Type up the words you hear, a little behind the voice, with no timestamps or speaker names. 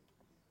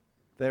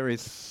There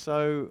is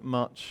so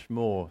much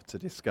more to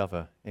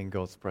discover in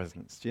God's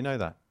presence. Do you know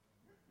that?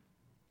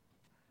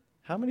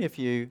 How many of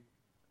you,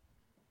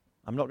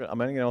 I'm only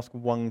going to ask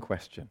one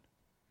question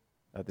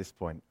at this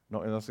point,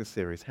 not going to ask a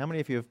series. How many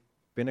of you have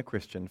been a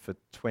Christian for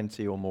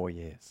 20 or more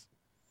years?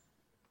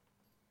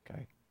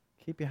 Okay.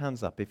 Keep your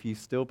hands up if you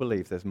still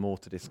believe there's more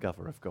to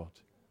discover of God.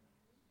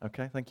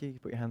 Okay, thank you. You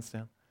put your hands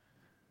down.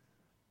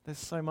 There's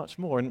so much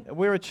more. And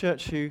we're a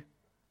church who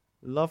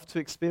love to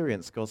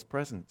experience God's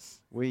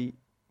presence. We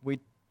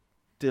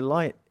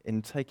delight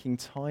in taking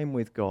time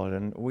with God,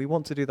 and we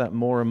want to do that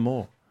more and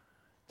more,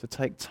 to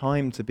take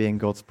time to be in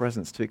God's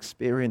presence, to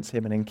experience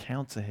Him and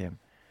encounter Him.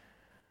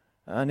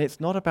 And it's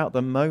not about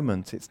the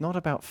moment. It's not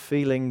about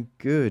feeling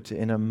good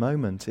in a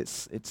moment.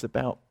 It's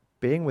about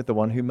being with the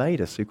one who made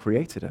us, who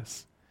created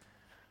us.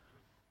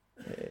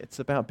 It's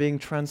about being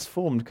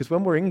transformed, because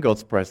when we're in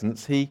God's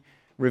presence, He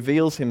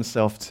reveals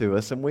Himself to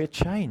us and we're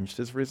changed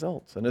as a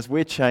result. And as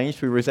we're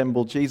changed, we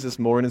resemble Jesus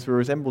more, and as we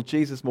resemble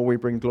Jesus more, we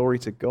bring glory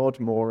to God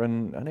more,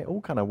 and it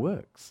all kind of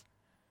works.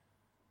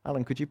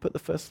 Alan, could you put the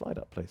first slide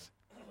up, please?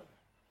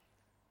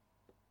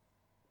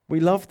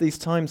 We love these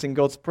times in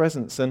God's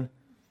presence, and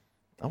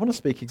I want to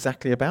speak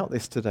exactly about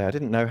this today. I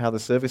didn't know how the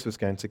service was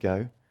going to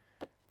go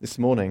this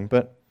morning,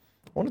 but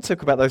I want to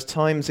talk about those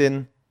times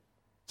in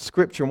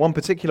Scripture, and one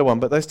particular one,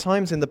 but those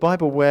times in the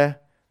Bible where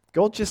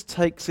God just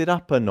takes it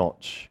up a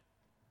notch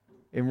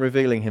in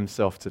revealing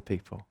Himself to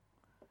people.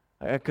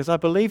 Because I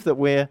believe that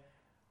we're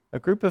a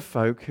group of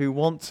folk who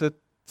want to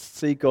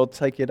see God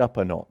take it up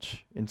a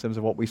notch in terms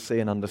of what we see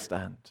and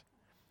understand.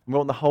 We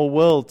want the whole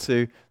world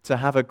to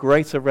have a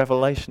greater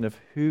revelation of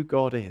who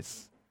God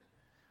is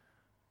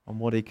and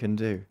what He can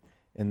do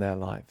in their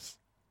lives.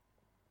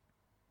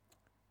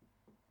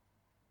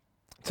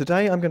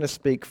 Today I'm going to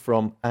speak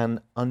from an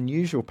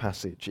unusual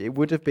passage. It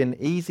would have been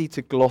easy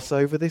to gloss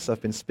over this.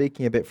 I've been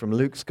speaking a bit from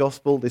Luke's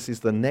Gospel. This is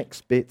the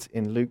next bit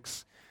in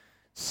Luke's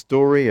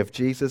story of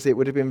Jesus. It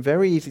would have been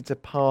very easy to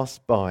pass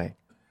by.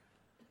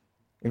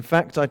 In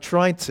fact, I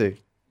tried to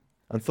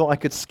and thought I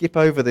could skip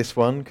over this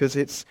one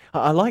because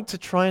I like to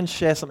try and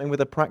share something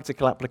with a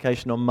practical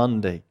application on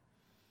Monday.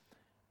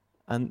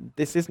 And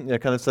this isn't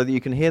kind of so that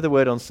you can hear the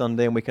word on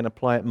Sunday and we can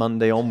apply it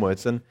Monday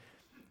onwards. And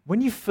when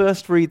you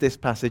first read this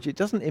passage, it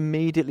doesn't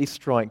immediately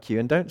strike you,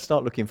 and don't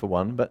start looking for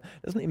one, but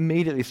it doesn't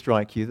immediately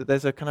strike you that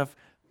there's a kind of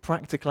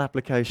practical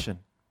application.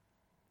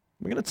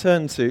 We're going to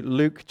turn to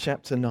Luke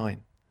chapter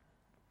 9.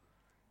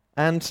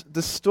 And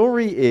the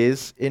story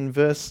is in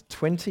verse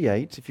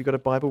 28, if you've got a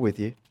Bible with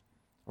you,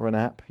 or an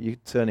app you're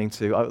turning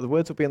to. The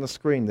words will be on the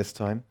screen this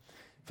time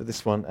for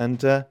this one.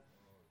 And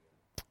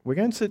we're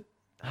going to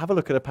have a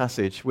look at a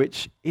passage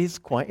which is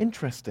quite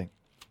interesting.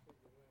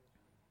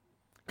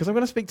 Because I'm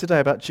going to speak today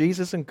about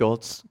Jesus and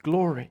God's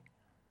glory.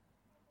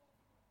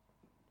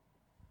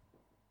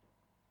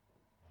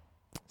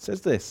 It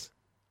says this.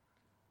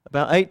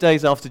 About 8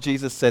 days after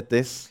Jesus said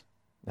this,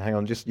 hang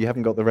on, you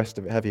haven't got the rest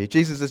of it, have you?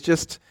 Jesus has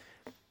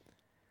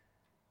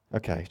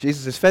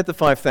fed the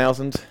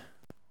 5,000.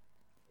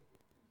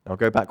 I'll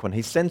go back one.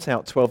 He sent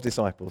out 12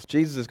 disciples.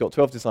 Jesus has got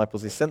 12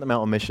 disciples. He sent them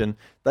out on mission.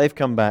 They've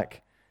come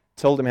back,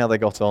 told him how they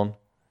got on.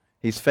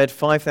 He's fed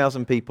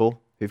 5,000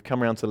 people who've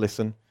come around to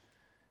listen.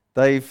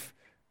 They've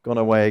gone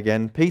away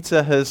again.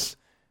 Peter has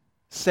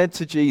said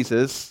to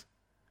Jesus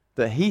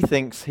that he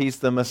thinks he's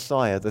the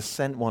Messiah, the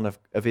sent one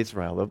of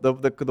Israel,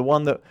 the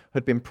one that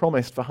had been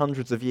promised for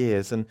hundreds of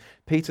years. And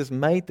Peter's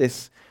made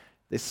this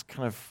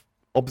kind of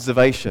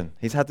observation.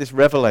 He's had this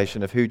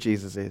revelation of who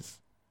Jesus is.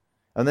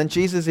 And then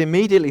Jesus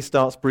immediately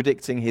starts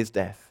predicting his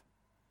death.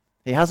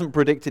 He hasn't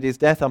predicted his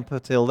death up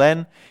until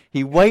then.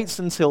 He waits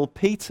until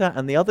Peter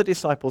and the other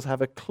disciples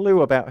have a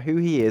clue about who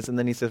he is, and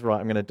then he says, right,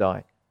 I'm going to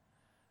die.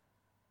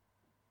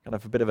 Kind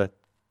of a bit of a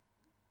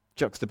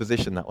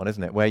juxtaposition, that one,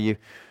 isn't it? Where you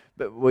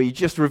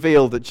just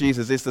reveal that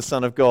Jesus is the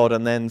Son of God,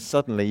 and then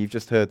suddenly you've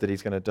just heard that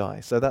he's going to die.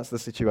 So that's the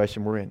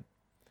situation we're in.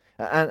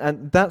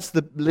 And that's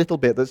the little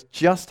bit that's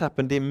just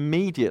happened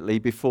immediately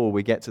before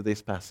we get to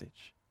this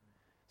passage.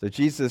 So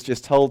Jesus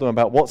just told them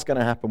about what's going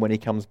to happen when he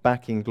comes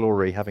back in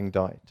glory, having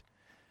died.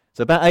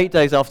 So about 8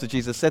 days after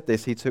Jesus said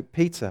this, he took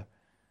Peter,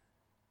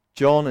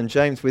 John, and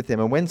James with him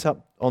and went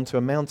up onto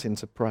a mountain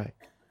to pray.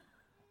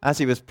 As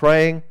he was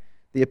praying,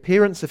 the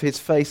appearance of his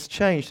face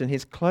changed, and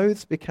his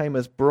clothes became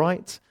as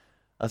bright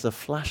as a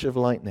flash of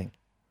lightning.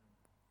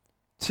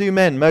 2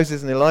 men,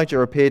 Moses and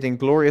Elijah, appeared in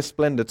glorious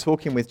splendor,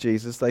 talking with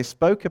Jesus. They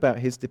spoke about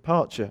his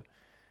departure,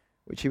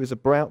 which he was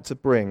about to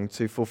bring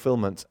to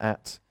fulfillment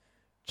at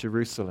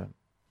Jerusalem.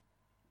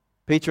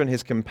 Peter and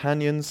his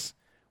companions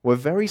were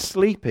very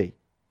sleepy,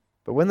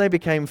 but when they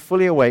became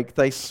fully awake,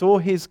 they saw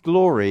his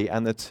glory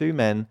and the 2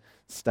 men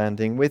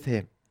standing with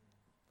him.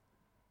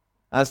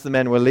 As the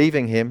men were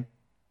leaving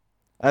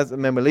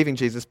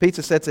Jesus,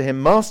 Peter said to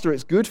him, "Master,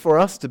 it's good for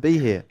us to be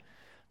here.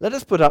 Let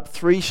us put up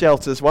 3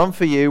 shelters, one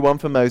for you, one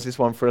for Moses,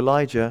 one for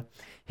Elijah."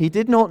 He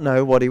did not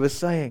know what he was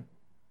saying.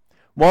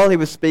 While he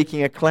was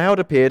speaking, a cloud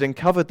appeared and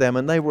covered them,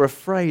 and they were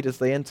afraid as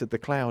they entered the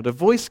cloud. A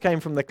voice came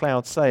from the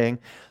cloud saying,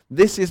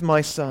 "This is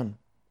my son,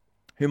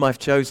 whom I've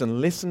chosen.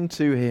 Listen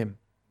to him."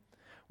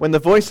 When the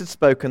voice had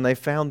spoken, they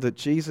found that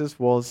Jesus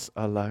was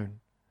alone.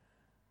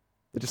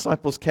 The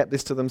disciples kept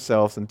this to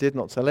themselves and did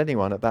not tell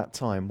anyone at that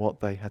time what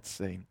they had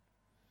seen.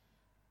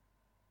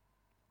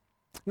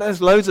 Now,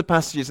 there's loads of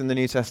passages in the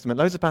New Testament,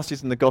 loads of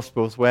passages in the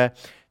Gospels where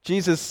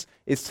Jesus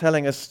is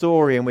telling a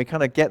story and we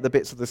kind of get the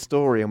bits of the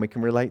story and we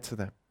can relate to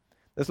them.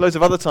 There's loads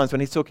of other times when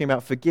he's talking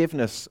about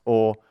forgiveness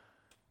or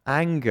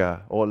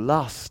anger or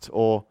lust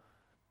or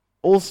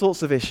all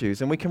sorts of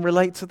issues, and we can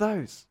relate to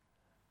those.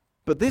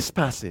 But this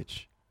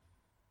passage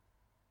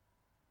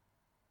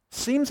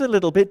seems a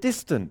little bit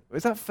distant.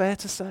 Is that fair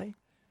to say?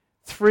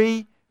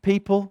 3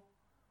 people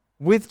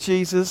with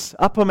Jesus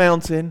up a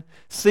mountain,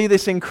 see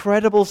this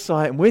incredible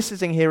sight, and we're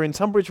sitting here in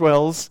Tunbridge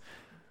Wells.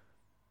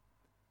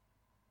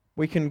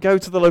 We can go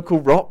to the local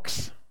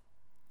rocks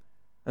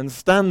and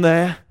stand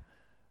there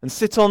and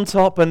sit on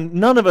top, and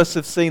none of us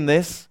have seen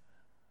this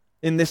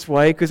in this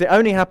way because it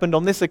only happened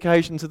on this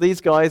occasion to these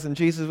guys, and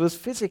Jesus was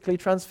physically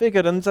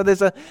transfigured. And so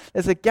there's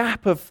a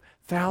gap of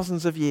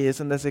thousands of years,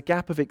 and there's a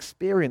gap of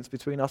experience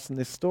between us and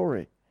this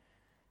story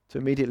to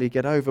immediately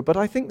get over. But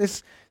I think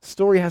this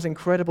story has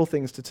incredible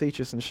things to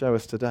teach us and show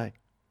us today.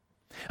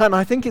 And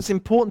I think it's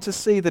important to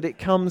see that it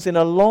comes in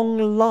a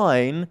long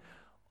line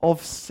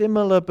of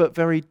similar but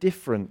very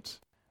different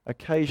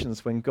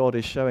occasions when God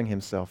is showing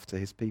himself to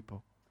his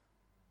people.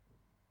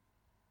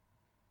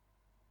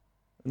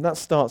 And that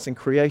starts in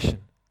creation.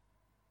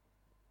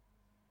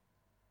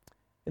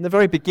 In the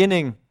very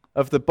beginning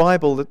of the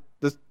Bible,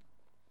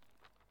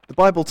 the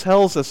Bible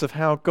tells us of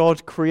how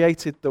God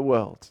created the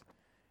world.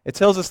 It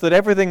tells us that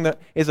everything that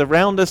is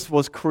around us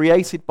was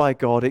created by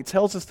God. It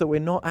tells us that we're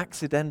not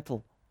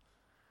accidental.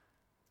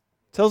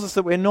 It tells us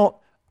that we're not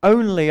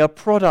only a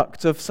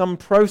product of some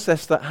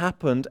process that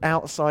happened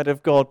outside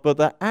of God, but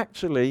that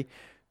actually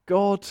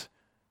God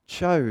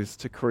chose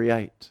to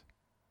create.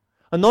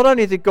 And not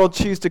only did God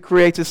choose to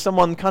create as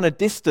someone kind of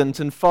distant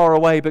and far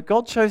away, but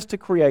God chose to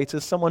create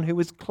as someone who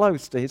was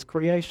close to his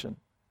creation,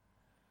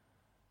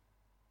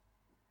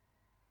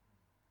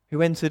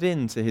 who entered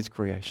into his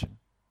creation.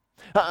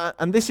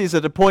 And this is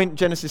at a point,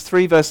 Genesis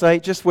 3 verse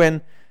 8, just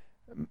when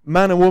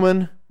man and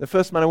woman, the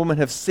first man and woman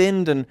have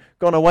sinned and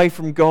gone away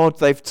from God.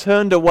 They've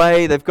turned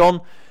away, they've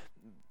gone.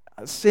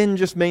 Sin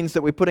just means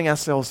that we're putting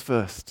ourselves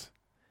first.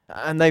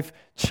 And they've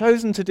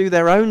chosen to do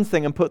their own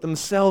thing and put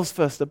themselves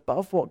first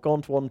above what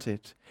God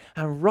wanted.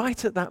 And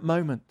right at that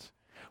moment,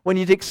 when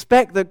you'd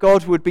expect that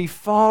God would be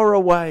far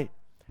away,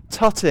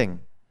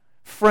 tutting,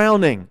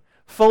 frowning,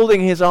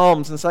 folding his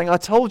arms and saying, "I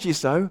told you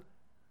so,"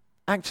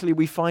 actually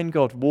we find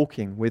God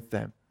walking with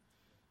them.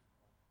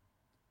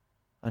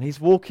 And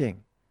he's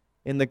walking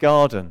in the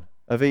Garden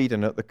of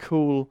Eden at the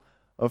cool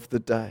of the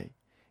day.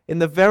 In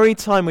the very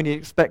time when you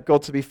expect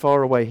God to be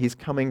far away, he's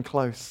coming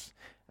close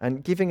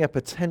and giving a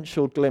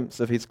potential glimpse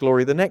of his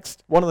glory.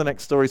 One of the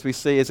next stories we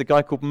see is a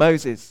guy called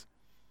Moses,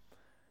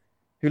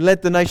 who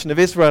led the nation of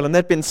Israel, and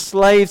they'd been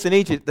slaves in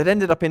Egypt. They'd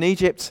ended up in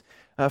Egypt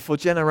for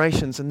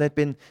generations, and they'd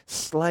been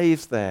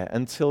slaves there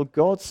until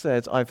God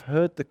said, "I've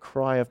heard the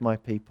cry of my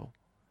people."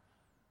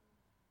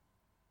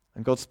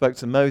 And God spoke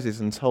to Moses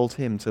and told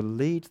him to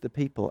lead the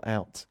people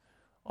out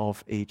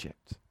of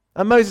Egypt.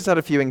 And Moses had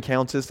a few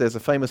encounters. There's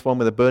a famous one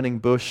with a burning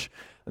bush,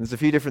 and there's a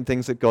few different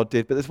things that God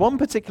did. But there's one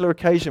particular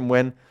occasion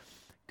when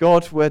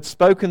God had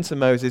spoken to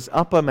Moses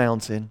up a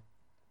mountain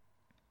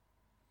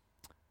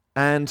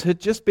and had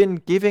just been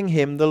giving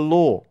him the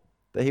law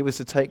that he was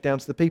to take down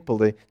to the people,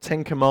 the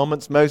 10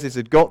 Commandments. Moses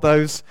had got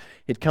those.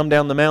 He'd come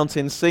down the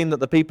mountain, seen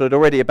that the people had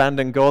already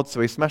abandoned God,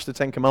 so he smashed the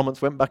 10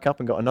 Commandments, went back up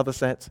and got another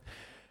set,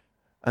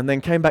 and then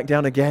came back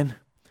down again.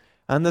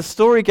 And the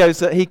story goes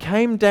that he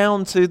came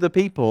down to the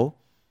people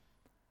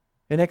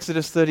in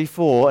Exodus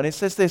 34, and it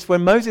says this: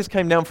 when Moses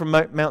came down from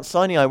Mount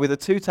Sinai with the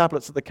 2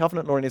 tablets of the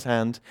covenant law in his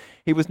hand,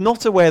 he was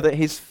not aware that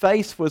his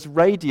face was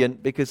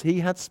radiant because he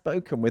had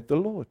spoken with the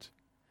Lord.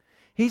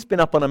 He's been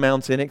up on a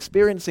mountain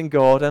experiencing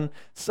God, and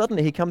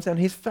suddenly he comes down,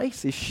 his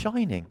face is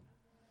shining.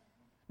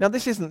 Now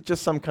this isn't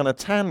just some kind of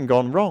tan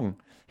gone wrong.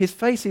 His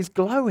face is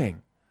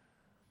glowing.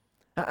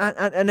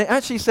 And it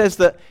actually says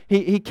that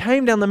he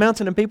came down the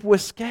mountain and people were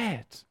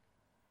scared.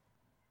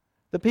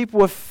 The people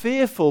were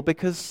fearful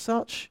because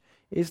such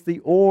is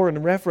the awe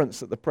and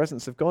reverence that the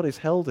presence of God is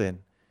held in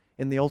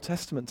the Old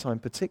Testament time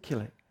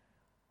particularly,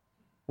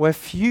 where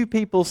few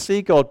people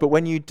see God, but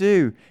when you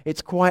do,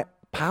 it's quite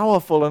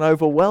powerful and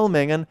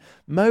overwhelming, and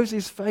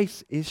Moses'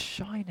 face is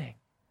shining.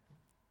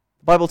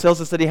 The Bible tells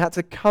us that he had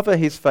to cover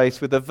his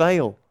face with a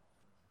veil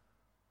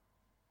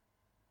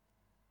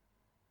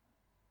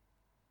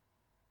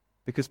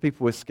because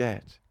people were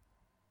scared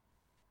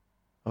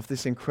of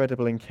this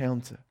incredible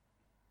encounter.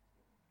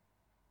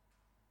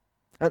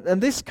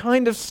 And this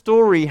kind of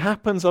story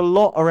happens a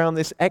lot around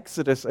this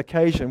Exodus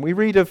occasion. We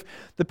read of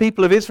the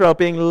people of Israel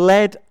being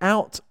led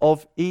out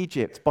of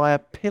Egypt by a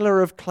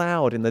pillar of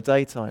cloud in the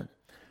daytime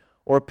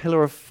or a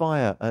pillar of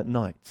fire at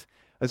night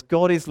as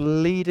God is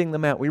leading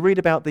them out. We read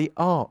about the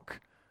ark,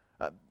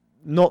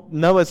 not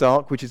Noah's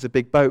ark, which is a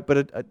big boat,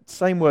 but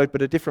same word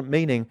but a different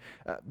meaning.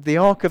 The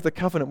Ark of the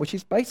Covenant, which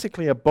is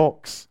basically a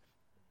box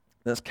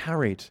that's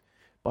carried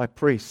by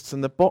priests.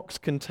 And the box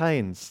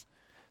contains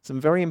some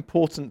very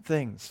important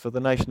things for the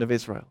nation of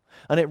Israel.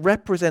 And it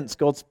represents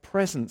God's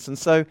presence. And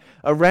so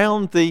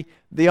around the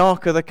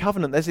Ark of the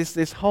Covenant, there's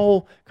this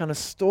whole kind of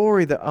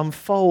story that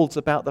unfolds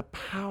about the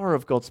power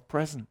of God's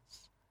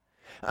presence.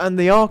 And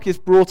the Ark is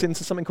brought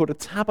into something called a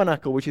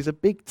tabernacle, which is a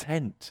big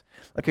tent,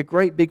 like a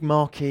great big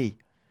marquee.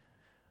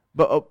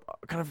 But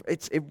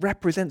it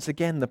represents,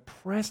 again, the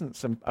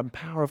presence and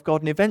power of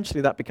God. And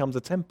eventually that becomes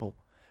a temple,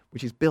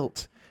 which is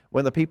built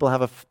when the people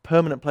have a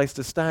permanent place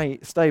to stay.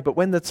 But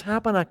when the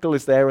tabernacle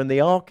is there and the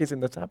ark is in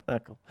the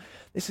tabernacle,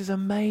 this is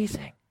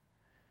amazing.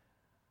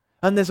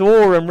 And there's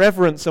awe and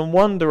reverence and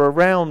wonder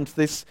around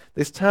this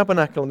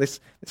tabernacle and this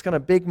kind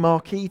of big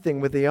marquee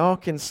thing with the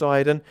ark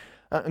inside.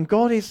 And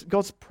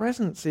God's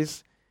presence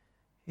is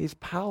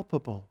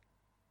palpable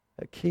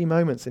at key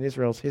moments in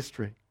Israel's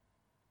history.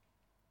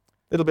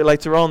 A little bit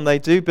later on, they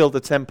do build the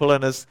temple,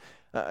 and it's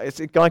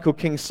a guy called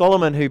King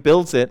Solomon who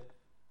builds it.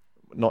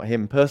 Not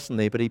him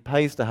personally, but he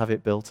pays to have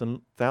it built,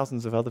 and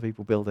thousands of other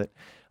people build it.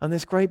 And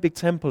this great big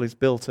temple is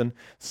built, and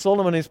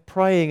Solomon is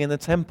praying in the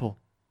temple.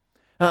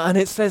 And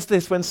it says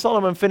this: when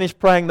Solomon finished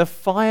praying, the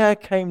fire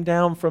came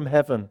down from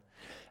heaven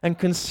and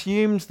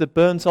consumed the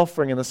burnt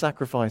offering and the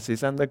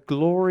sacrifices, and the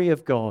glory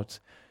of God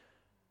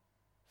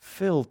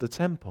filled the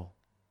temple.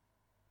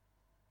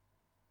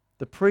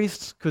 The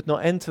priests could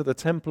not enter the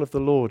temple of the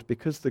Lord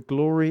because the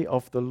glory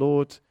of the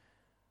Lord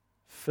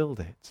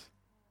filled it.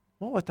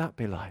 What would that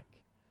be like?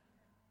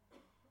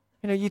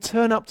 You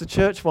turn up to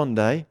church one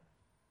day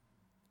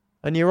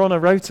and you're on a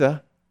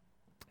rota,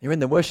 you're in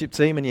the worship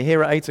team and you're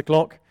here at 8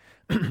 o'clock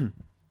to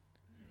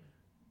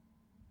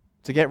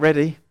get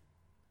ready.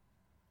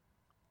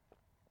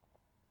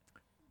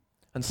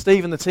 And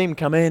Steve and the team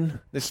come in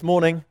this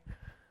morning,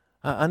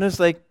 and as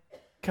they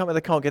come in,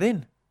 they can't get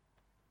in.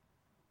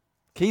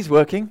 Key's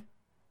working,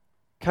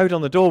 code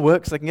on the door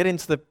works, they can get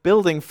into the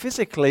building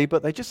physically,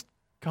 but they just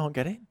can't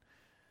get in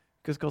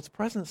because God's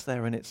presence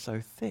there and it's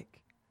so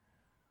thick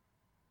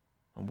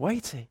and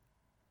weighty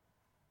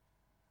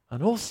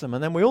and awesome.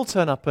 And then we all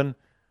turn up and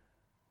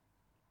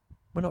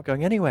we're not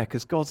going anywhere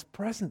because God's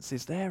presence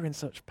is there in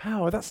such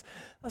power. That's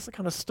the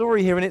kind of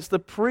story here. And it's the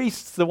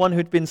priests, the one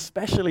who'd been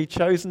specially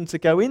chosen to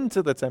go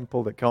into the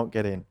temple, that can't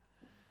get in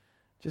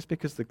just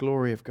because the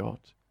glory of God.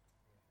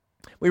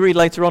 We read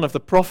later on of the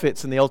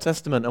prophets in the Old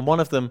Testament, and one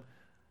of them,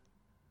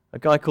 a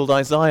guy called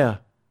Isaiah.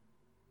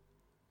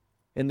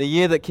 In the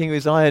year that King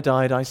Uzziah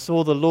died, I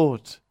saw the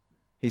Lord,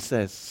 he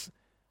says,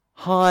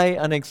 high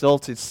and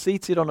exalted,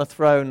 seated on a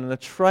throne, and the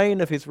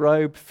train of his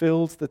robe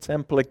filled the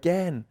temple.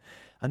 Again,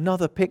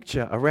 another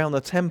picture around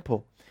the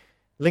temple,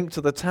 linked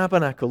to the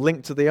tabernacle,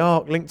 linked to the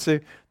ark, linked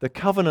to the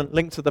covenant,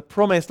 linked to the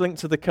promise, linked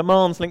to the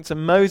commands, linked to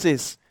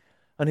Moses,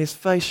 and his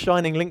face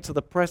shining, linked to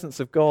the presence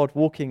of God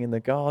walking in the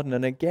garden.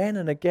 And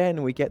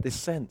again we get this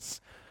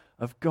sense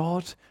of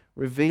God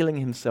revealing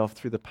himself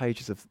through the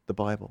pages of the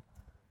Bible.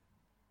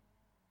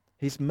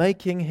 He's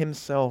making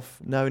himself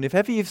known. If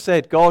ever you've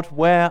said, God,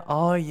 where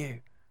are you?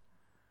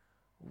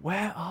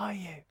 Where are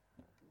you?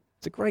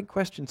 It's a great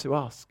question to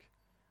ask.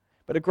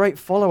 But a great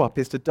follow-up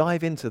is to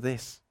dive into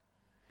this.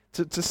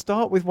 To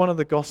start with one of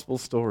the gospel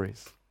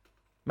stories.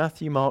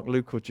 Matthew, Mark,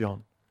 Luke, or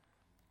John.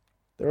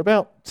 They're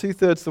about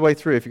 2/3 the way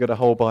through if you've got a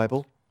whole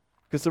Bible,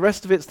 because the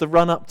rest of it's the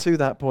run-up to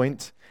that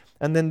point.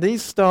 And then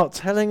these start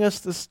telling us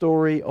the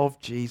story of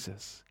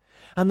Jesus.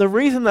 And the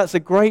reason that's a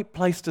great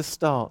place to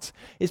start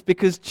is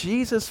because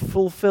Jesus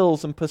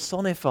fulfills and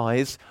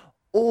personifies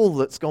all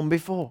that's gone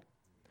before.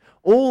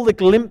 All the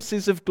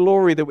glimpses of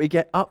glory that we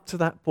get up to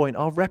that point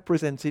are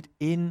represented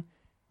in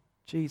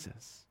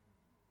Jesus.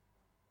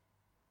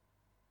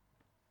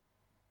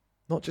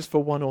 Not just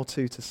for one or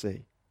two to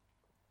see,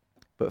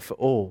 but for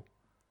all.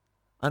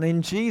 And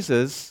in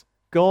Jesus,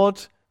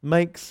 God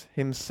makes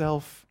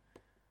himself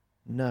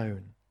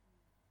known.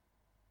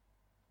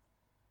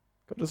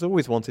 God has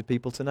always wanted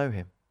people to know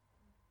him.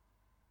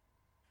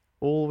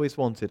 Always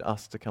wanted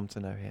us to come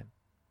to know him.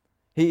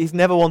 He's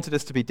never wanted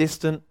us to be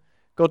distant.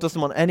 God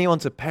doesn't want anyone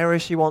to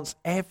perish. He wants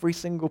every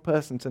single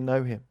person to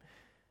know him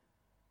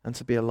and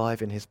to be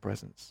alive in his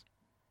presence.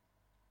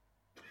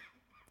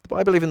 The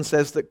Bible even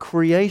says that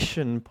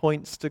creation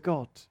points to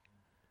God.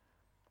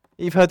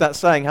 You've heard that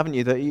saying, haven't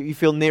you, that you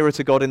feel nearer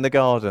to God in the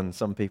garden,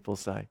 some people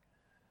say.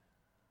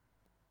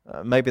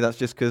 Maybe that's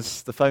just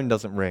because the phone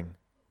doesn't ring.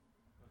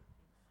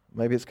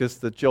 Maybe it's because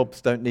the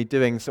jobs don't need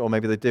doing, or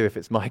maybe they do if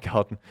it's my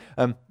garden,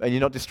 and you're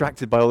not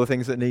distracted by all the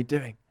things that need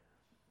doing.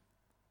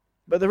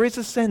 But there is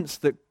a sense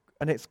that,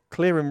 and it's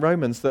clear in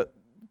Romans, that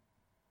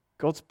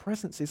God's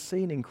presence is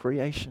seen in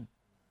creation.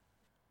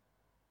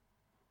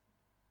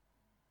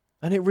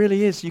 And it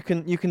really is. You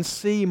can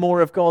see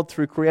more of God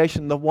through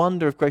creation, the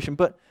wonder of creation,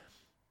 but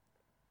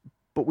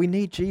we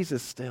need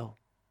Jesus still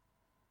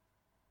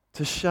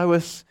to show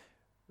us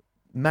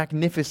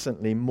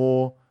magnificently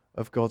more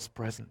of God's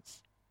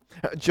presence.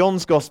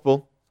 John's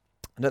Gospel,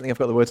 I don't think I've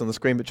got the words on the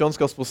screen, but John's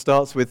Gospel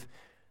starts with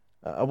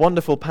a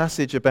wonderful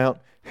passage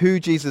about who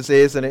Jesus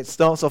is, and it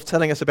starts off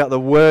telling us about the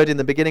Word. In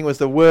the beginning was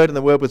the Word, and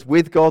the Word was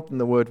with God, and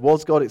the Word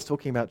was God. It's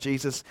talking about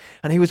Jesus,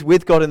 and he was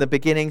with God in the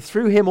beginning.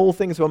 Through him all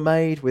things were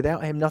made.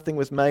 Without him nothing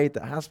was made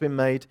that has been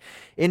made.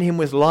 In him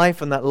was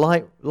life, and that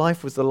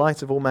life was the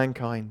light of all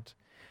mankind.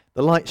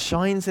 The light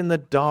shines in the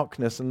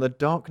darkness, and the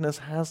darkness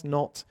has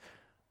not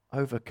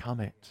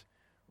overcome it.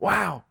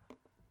 Wow!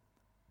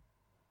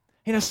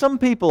 You know, some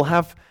people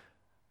have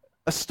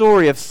a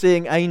story of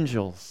seeing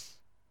angels.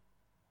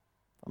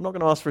 I'm not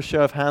going to ask for a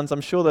show of hands. I'm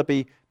sure there'll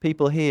be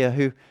people here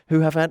who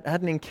have had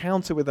an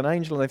encounter with an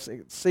angel, and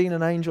they've seen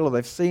an angel, or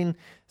they've seen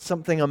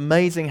something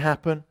amazing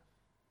happen.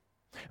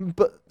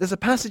 But there's a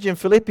passage in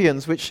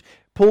Philippians which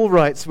Paul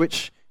writes,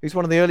 who's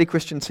one of the early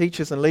Christian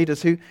teachers and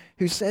leaders,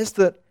 who says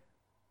that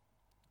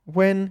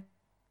when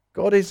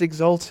God is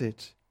exalted,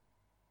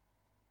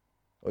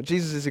 or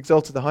Jesus is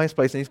exalted to the highest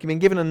place, and he's been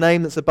given a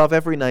name that's above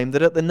every name,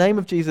 that at the name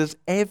of Jesus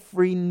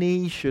every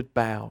knee should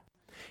bow,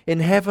 in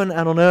heaven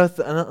and on earth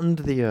and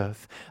under the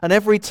earth, and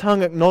every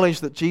tongue acknowledge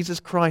that Jesus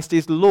Christ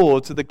is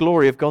Lord, to the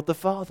glory of God the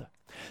Father.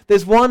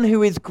 There's one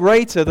who is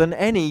greater than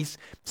any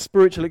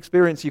spiritual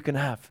experience you can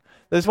have.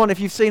 There's one, if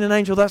you've seen an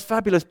angel, that's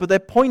fabulous, but they're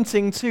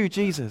pointing to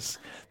Jesus.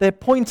 They're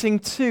pointing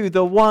to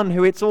the one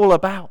who it's all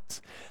about.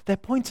 They're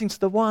pointing to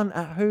the one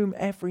at whom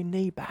every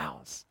knee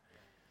bows.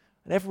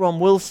 And everyone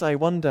will say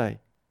one day,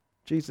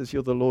 Jesus,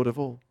 you're the Lord of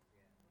all.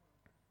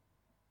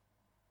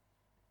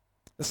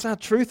 The sad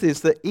truth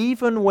is that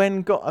even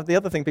when God, the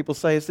other thing people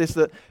say is this,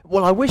 that,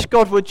 well, I wish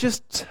God would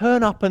just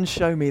turn up and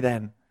show me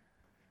then.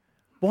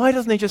 Why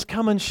doesn't he just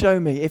come and show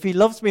me? If he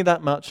loves me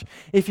that much,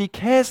 if he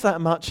cares that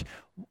much,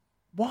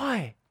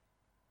 why?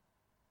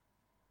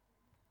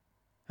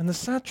 And the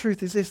sad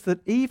truth is this, that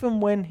even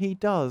when he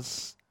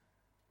does,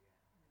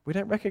 we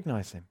don't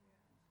recognize him.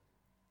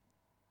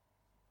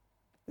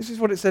 This is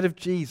what it said of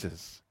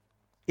Jesus,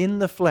 in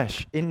the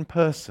flesh, in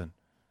person.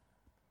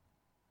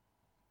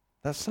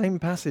 That same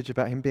passage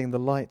about him being the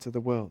light of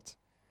the world.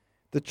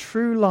 The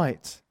true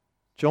light,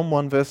 John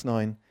 1 verse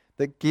 9,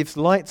 that gives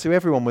light to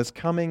everyone was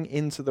coming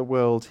into the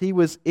world. He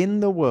was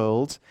in the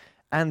world,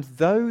 and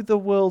though the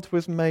world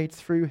was made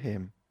through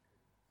him,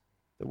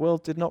 the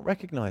world did not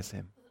recognize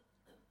him.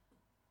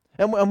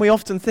 And we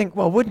often think,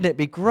 well, wouldn't it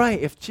be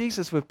great if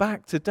Jesus were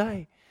back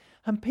today?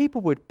 And people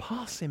would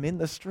pass him in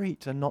the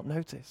street and not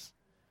notice.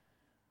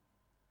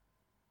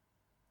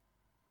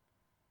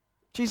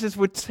 Jesus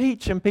would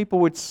teach and people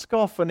would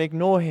scoff and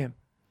ignore him.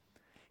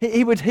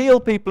 He would heal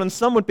people and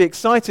some would be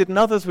excited and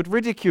others would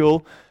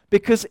ridicule,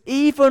 because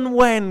even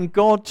when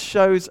God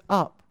shows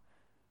up,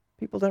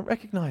 people don't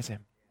recognize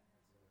him.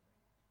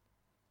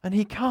 And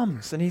he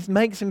comes and he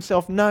makes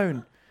himself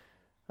known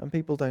and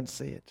people don't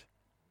see it.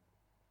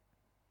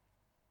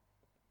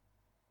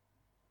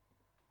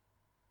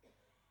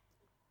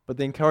 But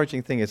the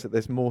encouraging thing is that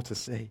there's more to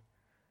see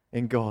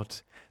in God.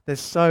 There's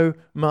so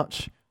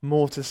much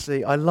more to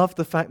see. I love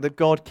the fact that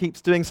God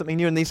keeps doing something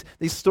new. And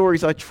these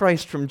stories I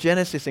traced from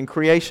Genesis and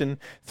creation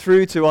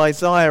through to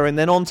Isaiah and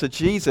then on to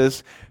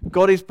Jesus,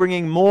 God is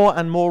bringing more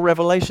and more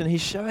revelation.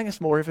 He's showing us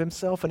more of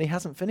himself, and he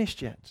hasn't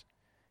finished yet.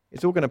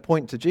 It's all going to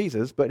point to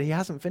Jesus, but he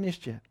hasn't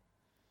finished yet.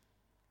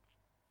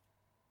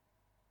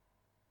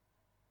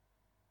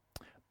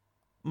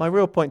 My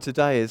real point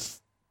today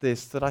is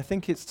this, that I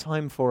think it's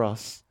time for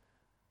us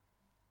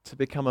to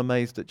become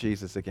amazed at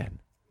Jesus again.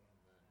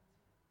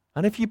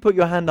 And if you put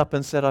your hand up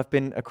and said, I've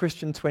been a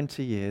Christian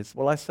 20 years,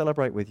 well, I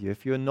celebrate with you.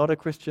 If you're not a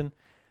Christian,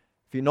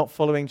 if you're not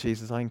following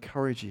Jesus, I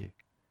encourage you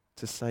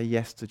to say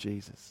yes to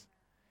Jesus.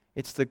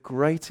 It's the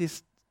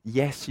greatest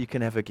yes you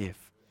can ever give.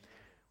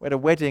 We had a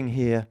wedding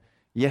here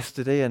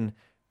yesterday, and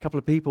a couple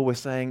of people were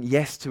saying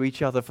yes to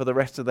each other for the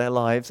rest of their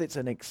lives. It's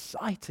an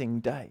exciting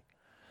day.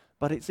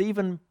 But it's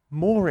even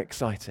more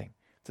exciting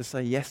to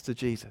say yes to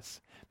Jesus,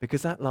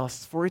 because that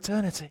lasts for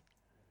eternity.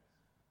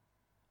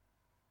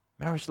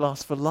 Marriage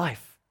lasts for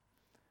life,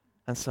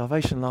 and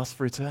salvation lasts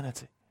for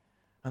eternity.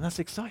 And that's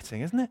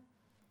exciting, isn't it?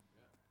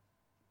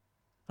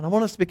 And I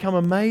want us to become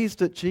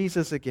amazed at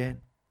Jesus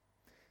again.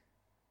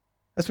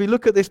 As we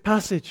look at this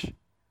passage,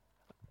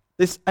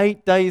 this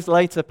 8 days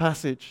later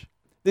passage,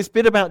 this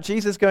bit about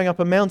Jesus going up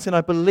a mountain,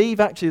 I believe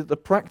actually that the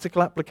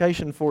practical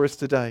application for us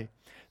today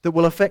that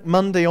will affect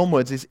Monday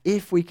onwards is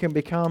if we can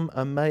become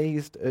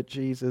amazed at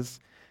Jesus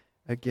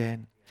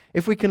again.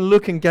 If we can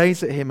look and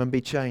gaze at him and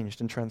be changed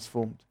and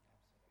transformed.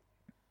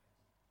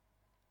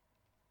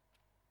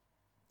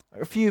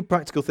 A few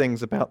practical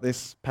things about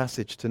this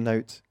passage to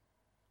note.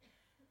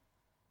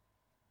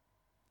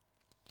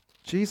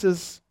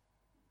 Jesus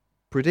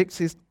predicts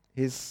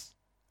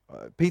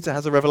Peter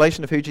has a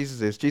revelation of who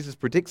Jesus is. Jesus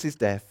predicts his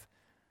death,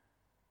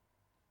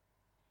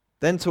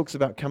 then talks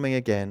about coming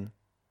again,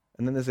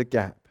 and then there's a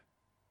gap.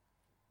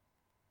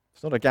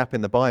 It's not a gap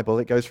in the Bible.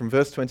 It goes from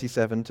verse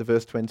 27 to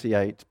verse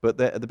 28, but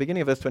at the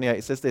beginning of verse 28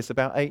 it says this,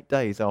 about 8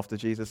 days after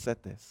Jesus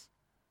said this.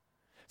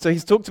 So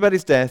he's talked about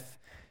his death,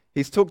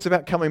 he's talked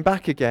about coming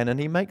back again, and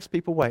he makes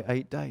people wait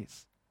 8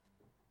 days.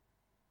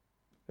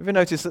 Have you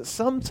noticed that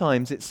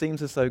sometimes it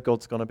seems as though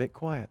God's gone a bit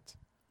quiet?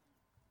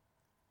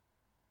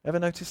 Ever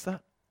noticed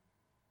that?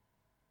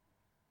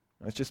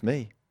 It's just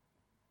me.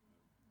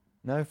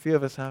 No, a few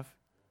of us have.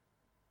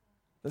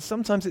 But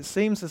sometimes it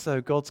seems as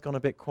though God's gone a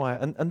bit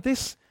quiet. And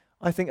this,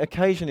 I think,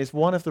 occasion is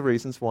one of the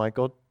reasons why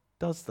God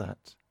does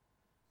that.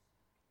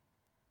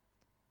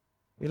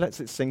 He lets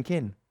it sink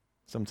in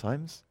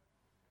sometimes.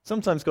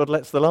 Sometimes God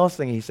lets the last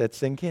thing he said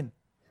sink in.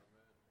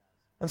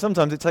 And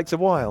sometimes it takes a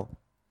while.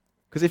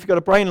 Because if you've got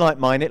a brain like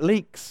mine, it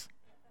leaks.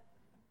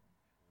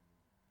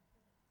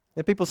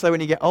 Yeah, people say when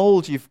you get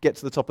old, you get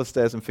to the top of the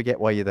stairs and forget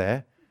why you're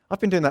there. I've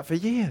been doing that for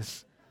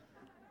years.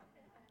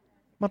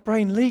 My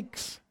brain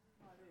leaks.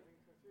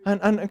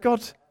 And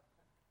God,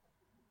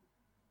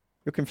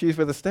 you're confused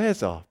where the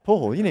stairs are.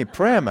 Paul, you need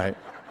prayer, mate.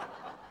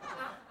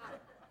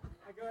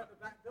 I go out the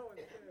back door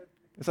instead.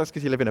 That's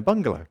because you live in a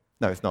bungalow.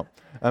 No, it's not.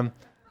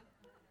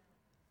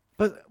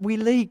 But we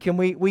leak and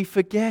we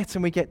forget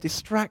and we get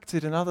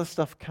distracted and other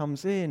stuff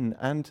comes in.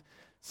 And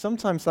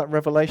sometimes that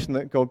revelation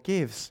that God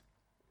gives,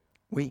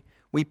 we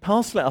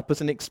parcel it up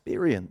as an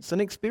experience.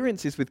 And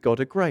experiences with God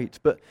are great,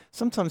 but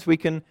sometimes we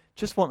can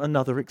just want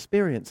another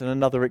experience and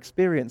another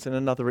experience and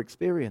another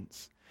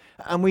experience.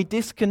 And we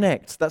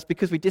disconnect. That's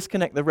because we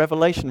disconnect the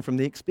revelation from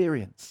the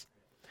experience.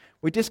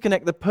 We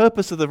disconnect the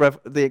purpose of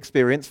the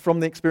experience from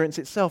the experience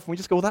itself. And we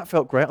just go, well, that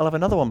felt great. I'll have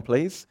another one,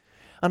 please.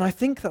 And I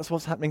think that's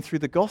what's happening through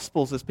the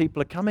Gospels as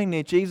people are coming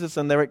near Jesus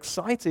and they're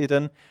excited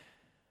and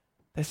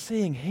they're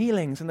seeing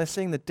healings and they're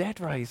seeing the dead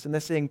raised and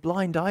they're seeing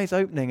blind eyes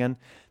opening and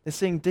they're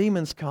seeing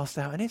demons cast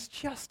out. And it's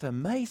just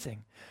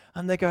amazing.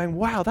 And they're going,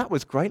 wow, that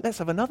was great. Let's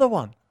have another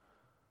one.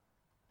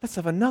 Let's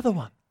have another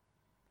one.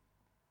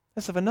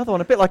 Let's have another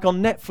one. A bit like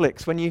on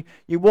Netflix when you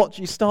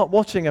start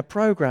watching a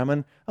program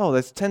and, oh,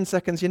 there's 10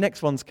 seconds, your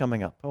next one's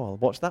coming up. Oh, I'll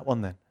watch that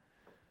one then.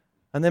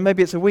 And then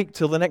maybe it's a week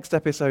till the next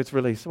episode's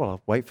released. Well,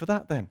 I'll wait for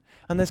that then.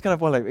 And there's kind of,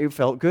 well, it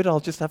felt good,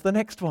 I'll just have the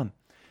next one.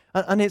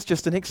 And it's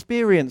just an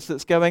experience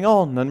that's going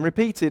on and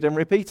repeated and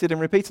repeated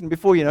and repeated. And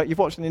before you know it, you've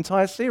watched an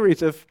entire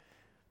series of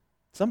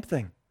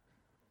something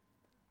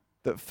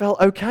that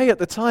felt okay at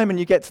the time and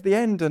you get to the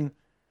end and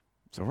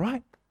it's all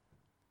right.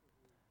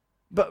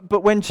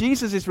 But when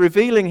Jesus is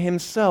revealing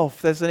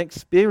himself, there's an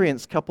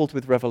experience coupled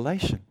with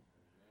revelation.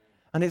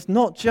 And it's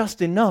not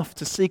just enough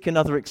to seek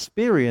another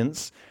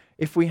experience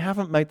if we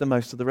haven't made the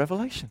most of the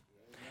revelation.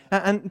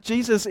 And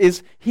Jesus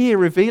is here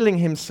revealing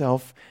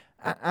himself.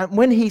 And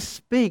when he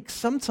speaks,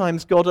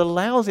 sometimes God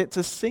allows it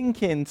to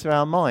sink into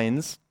our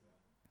minds.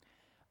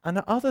 And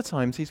at other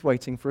times, he's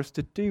waiting for us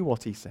to do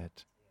what he said.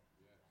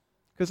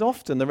 Because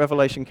often the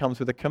revelation comes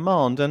with a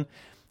command. And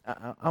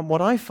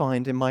what I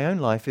find in my own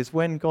life is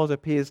when God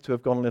appears to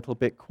have gone a little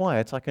bit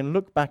quiet, I can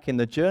look back in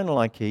the journal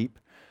I keep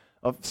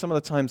of some of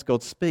the times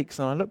God speaks.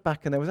 And I look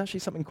back and there was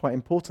actually something quite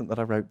important that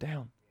I wrote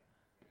down.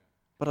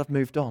 But I've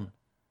moved on,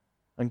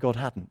 and God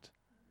hadn't,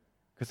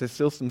 because there's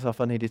still some stuff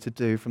I needed to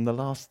do from the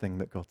last thing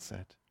that God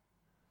said.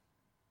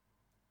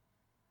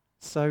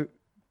 So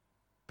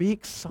be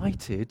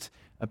excited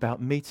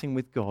about meeting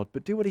with God,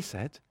 but do what he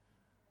said,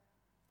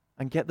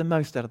 and get the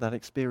most out of that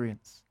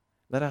experience.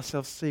 Let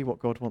ourselves see what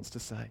God wants to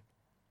say.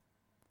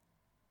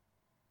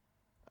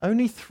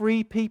 Only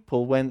 3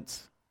 people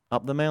went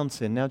up the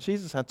mountain. Now,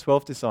 Jesus had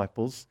 12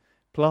 disciples,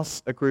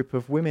 plus a group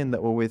of women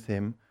that were with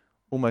him,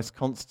 almost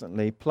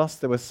constantly, plus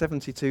there were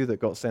 72 that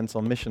got sent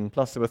on mission,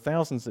 plus there were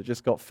thousands that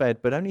just got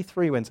fed, but only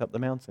 3 went up the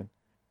mountain.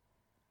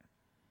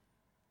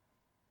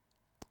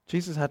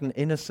 Jesus had an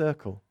inner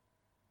circle.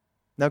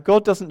 Now,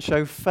 God doesn't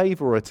show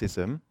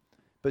favoritism,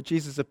 but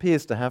Jesus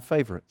appears to have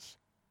favorites.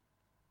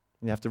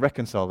 You have to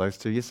reconcile those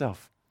two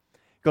yourself.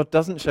 God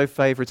doesn't show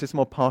favoritism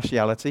or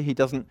partiality. He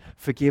doesn't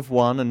forgive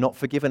one and not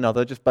forgive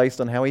another just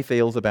based on how he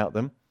feels about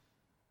them.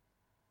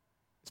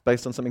 It's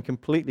based on something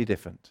completely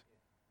different.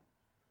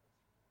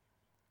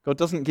 God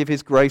doesn't give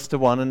his grace to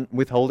one and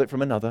withhold it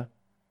from another.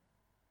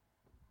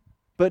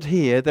 But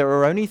here, there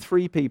are only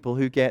 3 people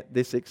who get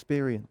this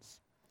experience.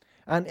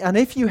 And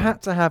if you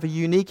had to have a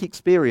unique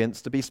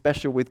experience to be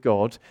special with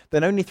God,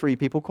 then only 3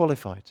 people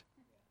qualified.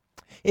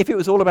 If it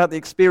was all about the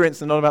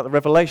experience and not about the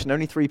revelation,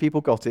 only 3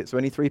 people got it, so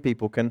only 3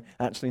 people can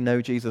actually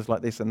know Jesus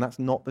like this, and that's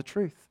not the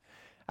truth.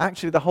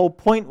 Actually, the whole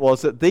point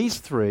was that these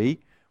 3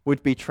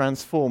 would be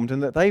transformed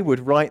and that they would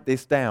write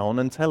this down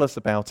and tell us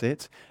about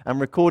it and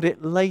record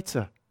it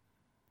later.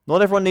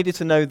 Not everyone needed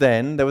to know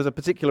then. There was a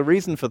particular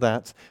reason for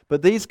that.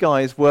 But these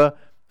guys were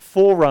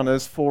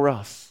forerunners for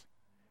us.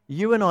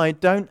 You and I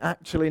don't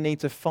actually need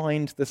to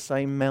find the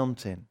same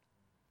mountain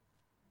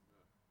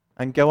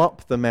and go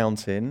up the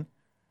mountain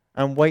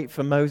and wait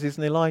for Moses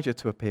and Elijah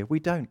to appear. We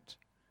don't.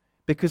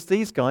 Because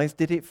these guys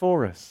did it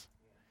for us.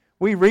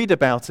 We read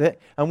about it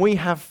and we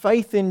have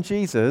faith in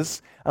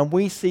Jesus and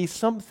we see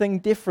something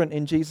different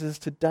in Jesus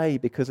today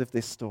because of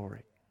this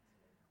story.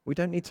 We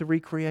don't need to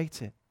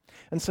recreate it.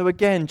 And so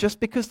again, just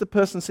because the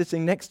person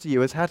sitting next to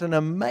you has had an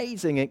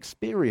amazing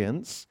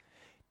experience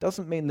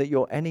doesn't mean that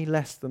you're any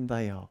less than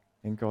they are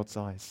in God's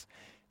eyes.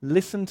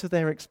 Listen to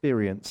their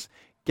experience,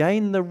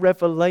 gain the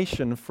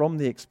revelation from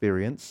the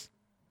experience,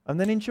 and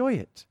then enjoy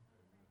it.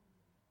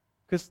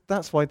 Because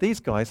that's why these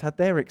guys had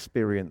their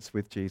experience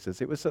with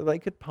Jesus. It was so they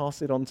could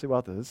pass it on to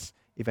others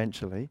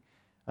eventually,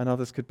 and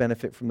others could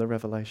benefit from the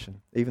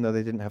revelation, even though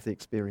they didn't have the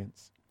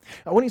experience.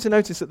 I want you to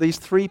notice that these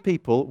three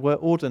people were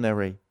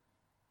ordinary.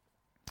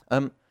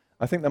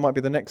 I think that might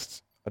be the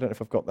next. I don't know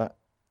if I've got that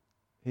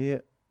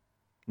here.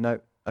 No.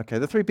 Okay,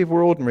 the three people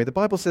were ordinary. The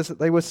Bible says that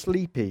they were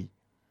sleepy.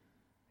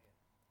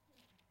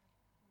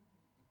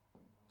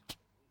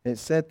 It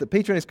said that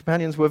Peter and his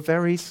companions were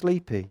very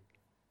sleepy.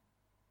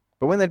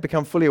 But when they'd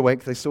become fully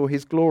awake, they saw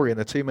his glory and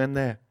the two men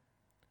there.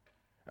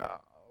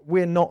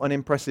 We're not an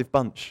impressive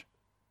bunch.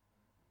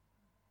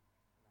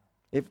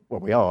 Well,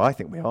 we are, I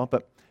think we are,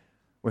 but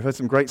we've heard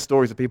some great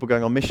stories of people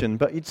going on mission.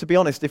 But to be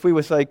honest, if we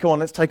were to say, come on,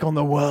 let's take on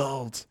the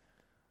world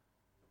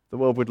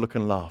would look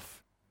and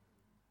laugh.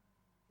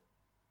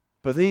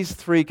 But these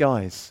three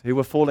guys who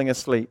were falling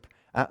asleep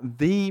at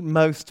the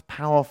most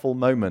powerful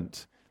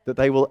moment that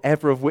they will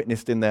ever have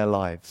witnessed in their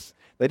lives.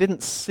 They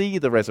didn't see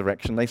the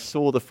resurrection, they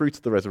saw the fruit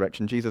of the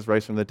resurrection. Jesus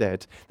rose from the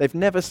dead. They've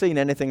never seen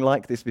anything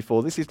like this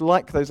before. This is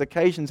like those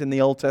occasions in the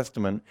Old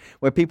Testament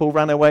where people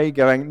ran away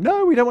going,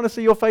 no, we don't want to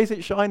see your face,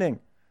 it's shining,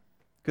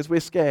 because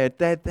we're scared.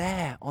 They're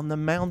there on the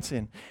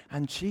mountain,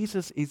 and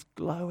Jesus is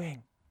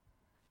glowing.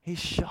 He's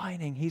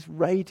shining, he's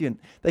radiant.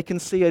 They can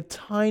see a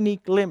tiny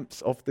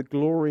glimpse of the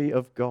glory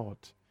of God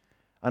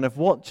and of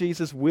what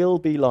Jesus will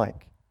be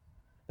like.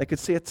 They could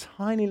see a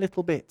tiny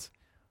little bit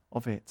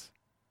of it,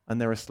 and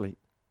they're asleep.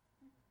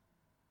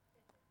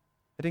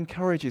 It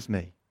encourages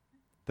me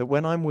that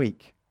when I'm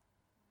weak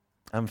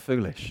and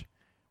foolish,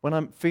 when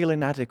I feel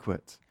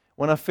inadequate,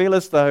 when I feel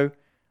as though,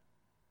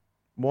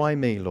 why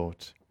me, Lord?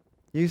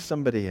 Use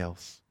somebody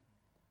else.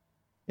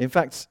 In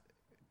fact,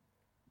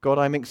 God,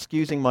 I'm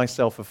excusing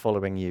myself for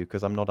following you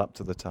because I'm not up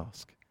to the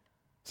task.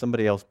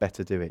 Somebody else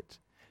better do it.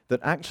 That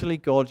actually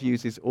God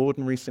uses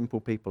ordinary, simple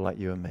people like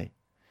you and me,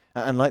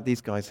 and like these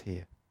guys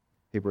here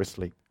who were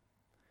asleep.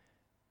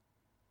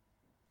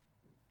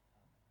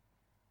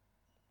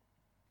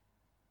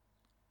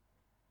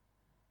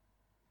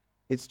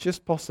 It's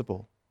just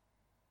possible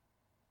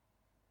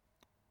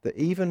that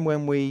even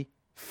when we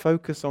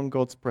focus on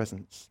God's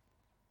presence,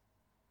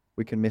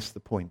 we can miss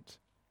the point.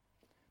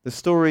 The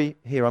story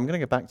here, I'm going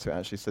to go back to it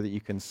actually so that you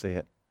can see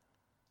it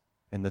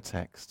in the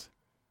text.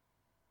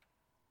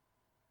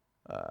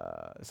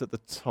 It's at the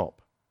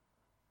top.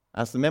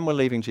 As the men were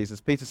leaving Jesus,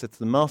 Peter said to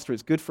the Master,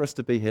 it's good for us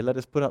to be here. Let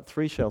us put up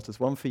 3 shelters,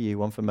 one for you,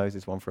 one for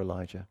Moses, one for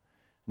Elijah.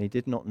 And he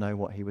did not know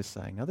what he was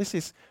saying. Now, this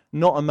is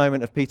not a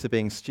moment of Peter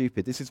being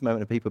stupid. This is a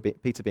moment of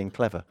Peter being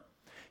clever.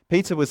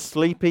 Peter was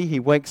sleepy. He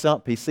wakes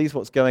up. He sees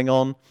what's going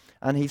on.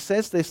 And he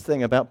says this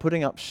thing about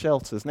putting up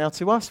shelters. Now,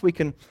 to us, we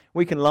can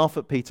laugh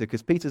at Peter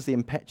because Peter's the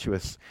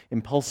impetuous,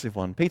 impulsive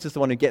one. Peter's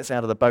the one who gets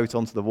out of the boat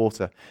onto the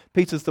water.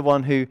 Peter's the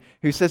one who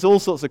says all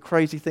sorts of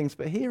crazy things.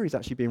 But here he's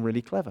actually being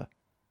really clever.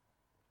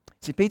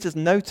 See, Peter's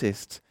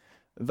noticed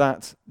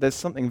that there's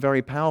something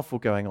very powerful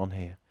going on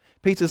here.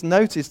 Peter's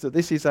noticed that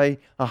this is a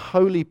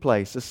holy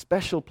place, a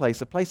special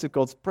place, a place of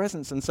God's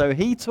presence. And so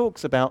he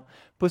talks about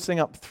putting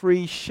up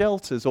 3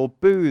 shelters or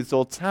booths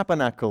or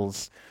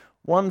tabernacles,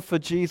 one for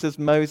Jesus,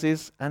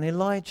 Moses, and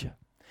Elijah.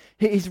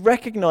 He's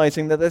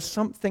recognizing that there's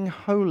something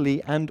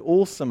holy and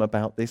awesome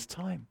about this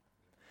time.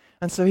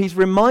 And so he's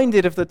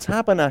reminded of the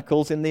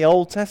tabernacles in the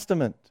Old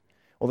Testament,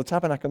 or the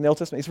tabernacle in the Old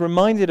Testament. He's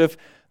reminded of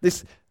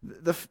this,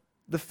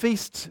 the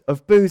feast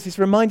of booths. He's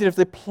reminded of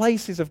the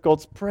places of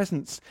God's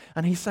presence.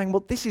 And he's saying,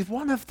 well, this is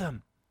one of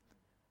them.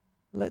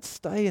 Let's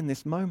stay in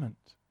this moment.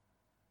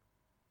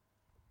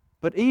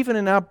 But even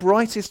in our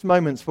brightest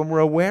moments, when we're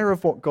aware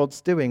of what God's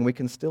doing, we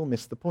can still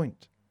miss the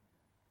point.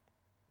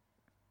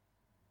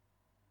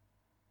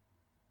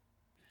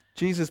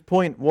 Jesus'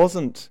 point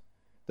wasn't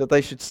that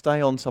they should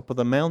stay on top of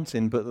the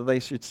mountain, but that they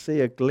should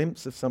see a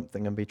glimpse of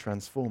something and be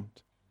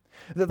transformed.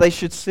 That they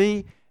should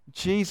see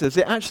Jesus.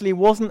 It actually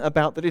wasn't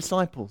about the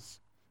disciples.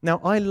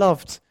 Now, I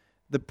loved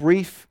the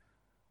brief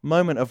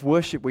moment of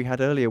worship we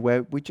had earlier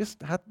where we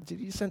just had, did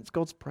you sense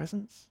God's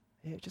presence?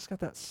 Yeah, just got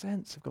that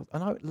sense of God.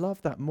 And I would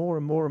love that more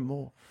and more and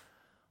more.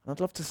 And I'd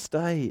love to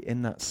stay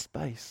in that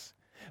space.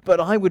 But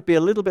I would be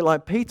a little bit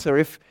like Peter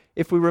if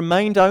we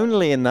remained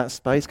only in that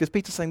space, because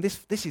Peter's saying,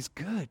 this is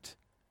good.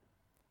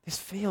 This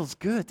feels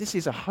good. This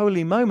is a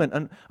holy moment.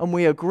 And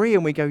we agree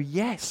and we go,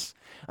 yes.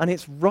 And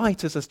it's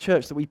right as a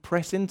church that we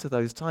press into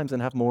those times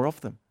and have more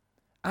of them.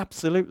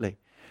 Absolutely.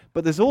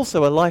 But there's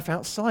also a life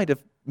outside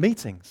of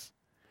meetings.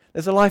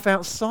 There's a life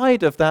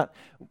outside of that,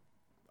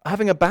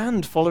 having a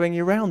band following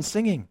you around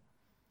singing.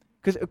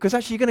 Because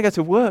actually you're going to go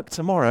to work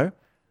tomorrow.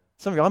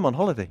 Some of you, I'm on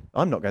holiday.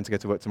 I'm not going to go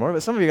to work tomorrow,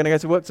 but some of you are going to go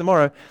to work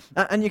tomorrow.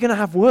 And you're going to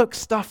have work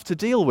stuff to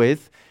deal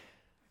with.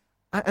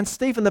 And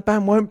Steve and the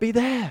band won't be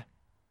there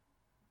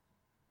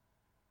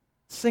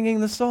singing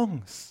the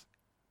songs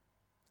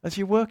as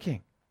you're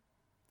working.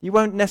 You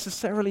won't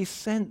necessarily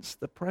sense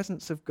the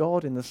presence of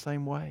God in the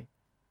same way.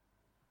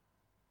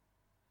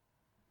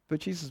 But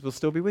Jesus will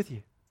still be with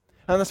you.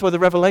 And that's why the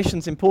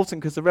revelation's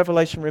important, because the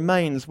revelation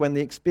remains when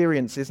the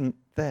experience isn't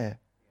there.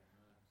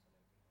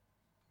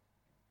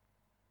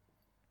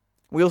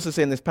 We also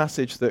see in this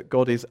passage that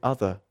God is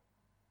other.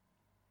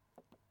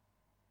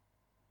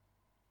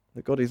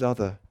 That God is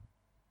other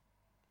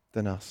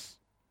than us.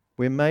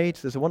 We're made,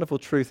 there's a wonderful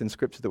truth in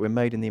Scripture that we're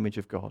made in the image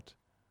of God,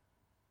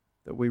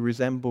 that we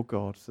resemble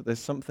God, that there's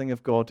something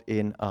of God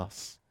in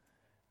us,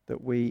 that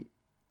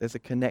there's a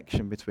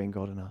connection between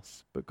God and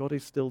us. But God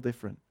is still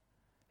different.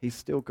 He's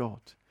still God.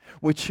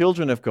 We're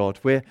children of God.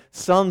 We're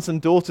sons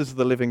and daughters of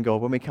the living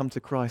God when we come to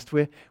Christ.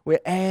 We're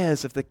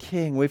heirs of the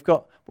King.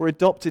 We're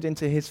adopted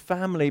into his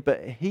family,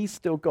 but he's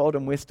still God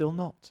and we're still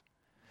not.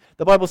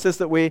 The Bible says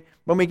that when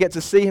we get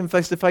to see him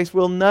face to face,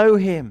 we'll know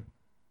him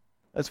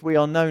as we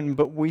are known,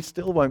 but we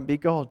still won't be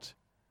God.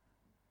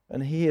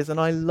 And he is. And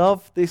I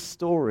love this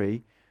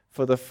story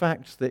for the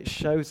fact that it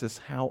shows us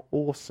how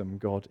awesome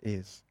God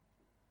is.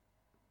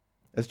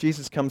 As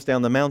Jesus comes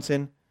down the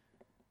mountain,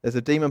 there's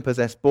a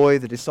demon-possessed boy.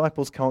 The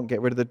disciples can't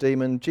get rid of the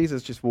demon.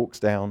 Jesus just walks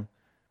down,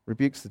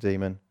 rebukes the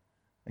demon,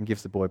 and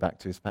gives the boy back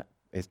to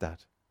his dad.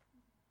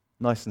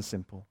 Nice and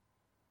simple.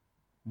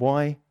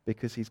 Why?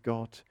 Because he's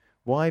God.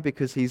 Why?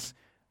 Because he's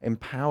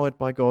empowered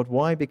by God.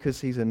 Why?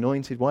 Because he's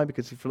anointed. Why?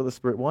 Because he's full of the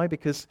Spirit. Why?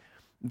 Because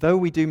though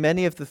we do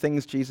many of the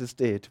things Jesus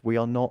did, we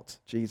are not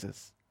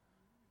Jesus.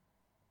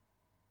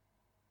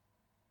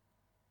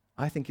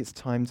 I think it's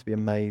time to be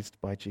amazed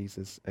by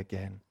Jesus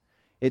again.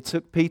 It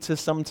took Peter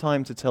some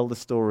time to tell the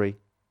story.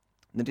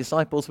 The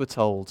disciples were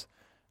told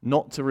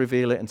not to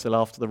reveal it until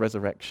after the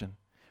resurrection.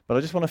 But I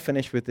just want to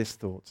finish with this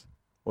thought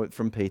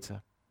from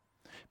Peter.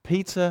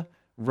 Peter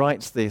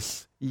writes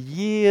this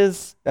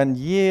years and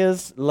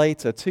years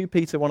later. 2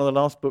 Peter, one of the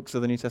last books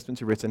of the New Testament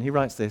to written, he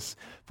writes this: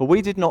 "For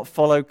we did not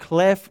follow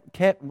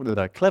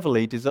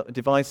cleverly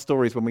devised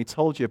stories when we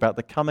told you about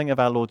the coming of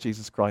our Lord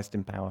Jesus Christ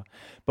in power,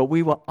 but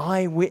we were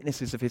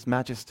eyewitnesses of his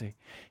majesty.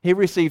 He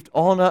received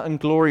honor and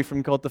glory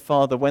from God the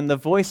Father when the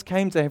voice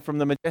came to him from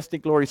the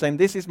majestic glory, saying,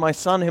 'This is my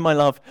Son whom I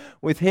love.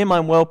 With him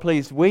I'm well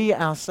pleased.' We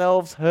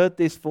ourselves heard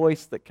this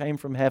voice that came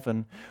from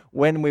heaven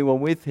when we were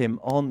with him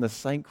on the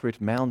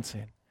sacred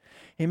mountain."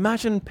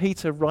 Imagine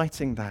Peter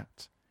writing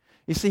that.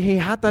 You see, he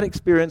had that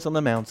experience on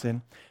the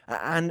mountain,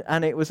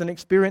 and it was an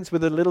experience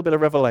with a little bit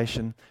of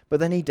revelation, but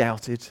then he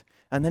doubted,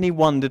 and then he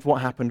wondered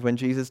what happened when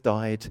Jesus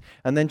died,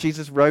 and then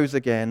Jesus rose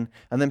again,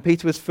 and then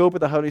Peter was filled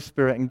with the Holy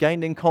Spirit and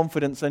gained in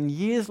confidence, and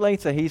years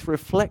later he's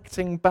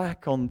reflecting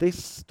back on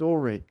this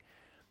story,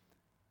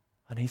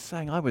 and he's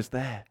saying, I was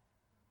there.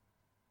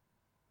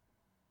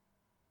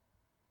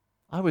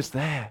 I was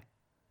there.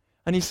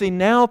 And you see,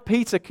 now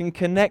Peter can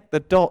connect the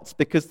dots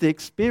because the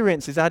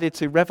experience is added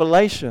to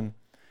revelation.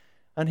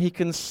 And he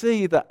can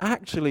see that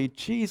actually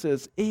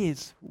Jesus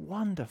is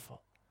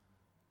wonderful.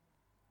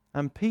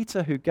 And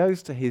Peter, who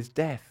goes to his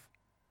death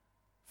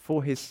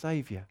for his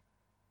Savior.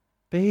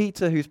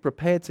 Peter, who's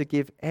prepared to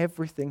give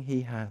everything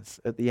he has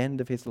at the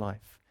end of his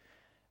life.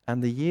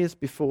 And the years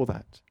before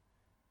that,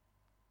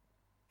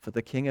 for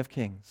the King of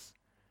Kings,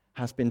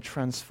 has been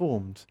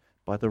transformed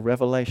by the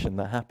revelation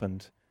that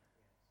happened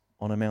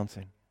on a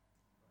mountain.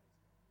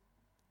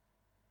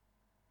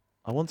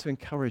 I want to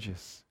encourage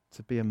us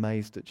to be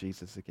amazed at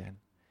Jesus again.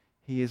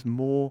 He is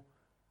more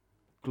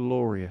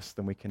glorious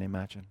than we can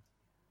imagine.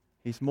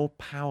 He's more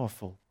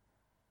powerful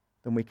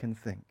than we can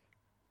think.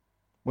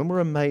 When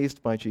we're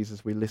amazed by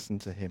Jesus, we listen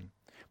to him.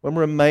 When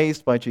we're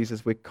amazed by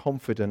Jesus, we're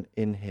confident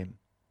in him.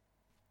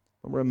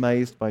 When we're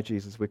amazed by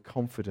Jesus, we're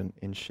confident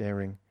in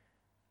sharing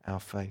our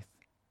faith.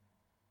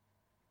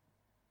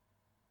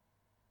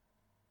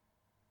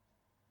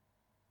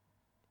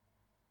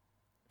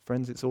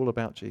 Friends, it's all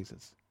about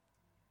Jesus.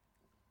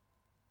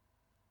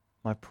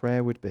 My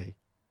prayer would be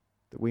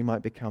that we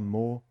might become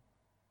more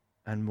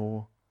and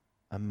more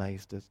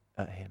amazed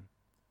at him.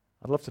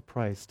 I'd love to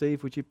pray.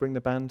 Steve, would you bring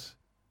the band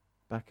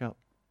back up?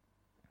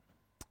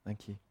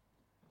 Thank you.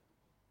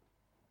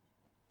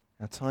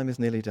 Our time is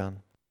nearly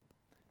done.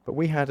 But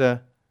we had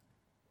a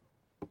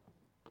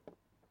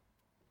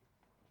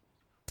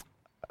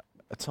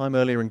time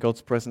earlier in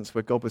God's presence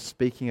where God was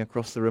speaking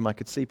across the room. I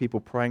could see people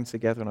praying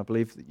together, and I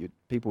believe that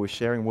people were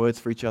sharing words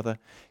for each other.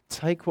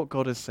 Take what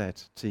God has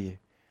said to you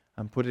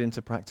and put it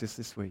into practice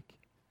this week.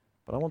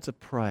 But I want to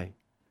pray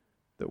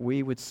that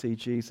we would see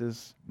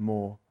Jesus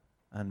more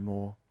and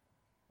more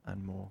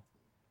and more.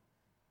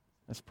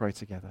 Let's pray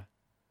together.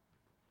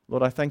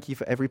 Lord, I thank you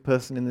for every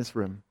person in this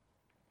room.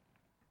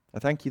 I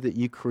thank you that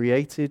you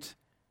created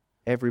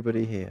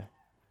everybody here,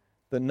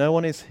 that no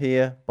one is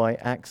here by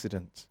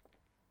accident.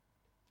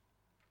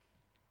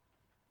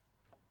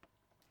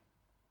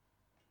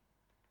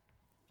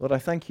 Lord, I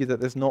thank you that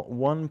there's not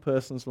one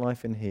person's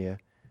life in here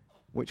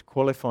which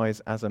qualifies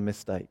as a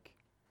mistake.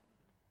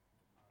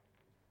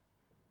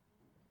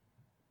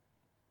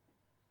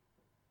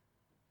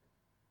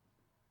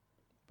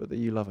 But that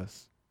you love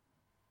us.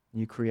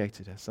 You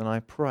created us. And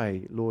I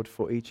pray, Lord,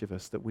 for each of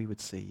us that we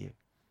would see you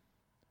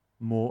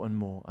more and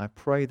more. I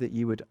pray that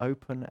you would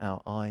open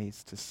our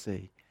eyes to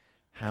see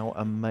how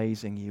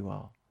amazing you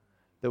are.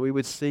 That we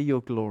would see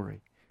your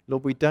glory.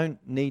 Lord, we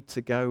don't need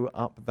to go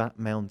up that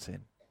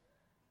mountain.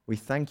 We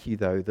thank you,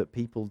 though, that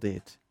people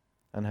did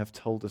and have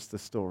told us the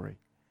story.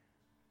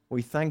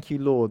 We thank you,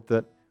 Lord,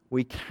 that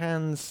we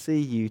can see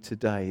you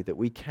today, that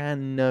we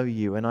can know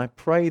you. And I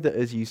pray that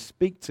as you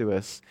speak to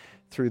us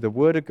through the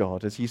Word of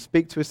God, as you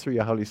speak to us through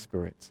your Holy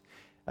Spirit,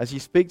 as you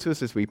speak to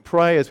us, as we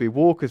pray, as we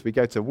walk, as we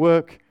go to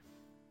work,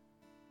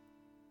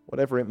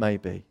 whatever it may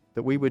be,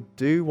 that we would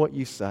do what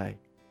you say,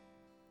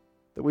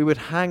 that we would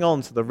hang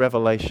on to the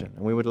revelation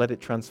and we would let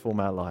it transform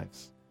our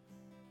lives.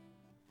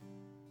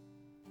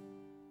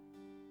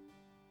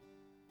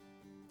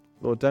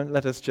 Lord, don't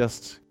let us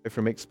just go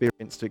from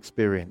experience to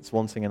experience,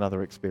 wanting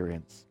another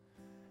experience.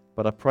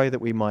 But I pray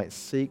that we might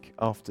seek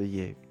after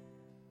you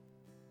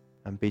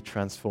and be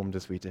transformed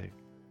as we do.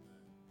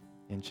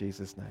 In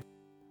Jesus' name.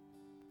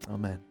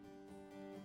 Amen.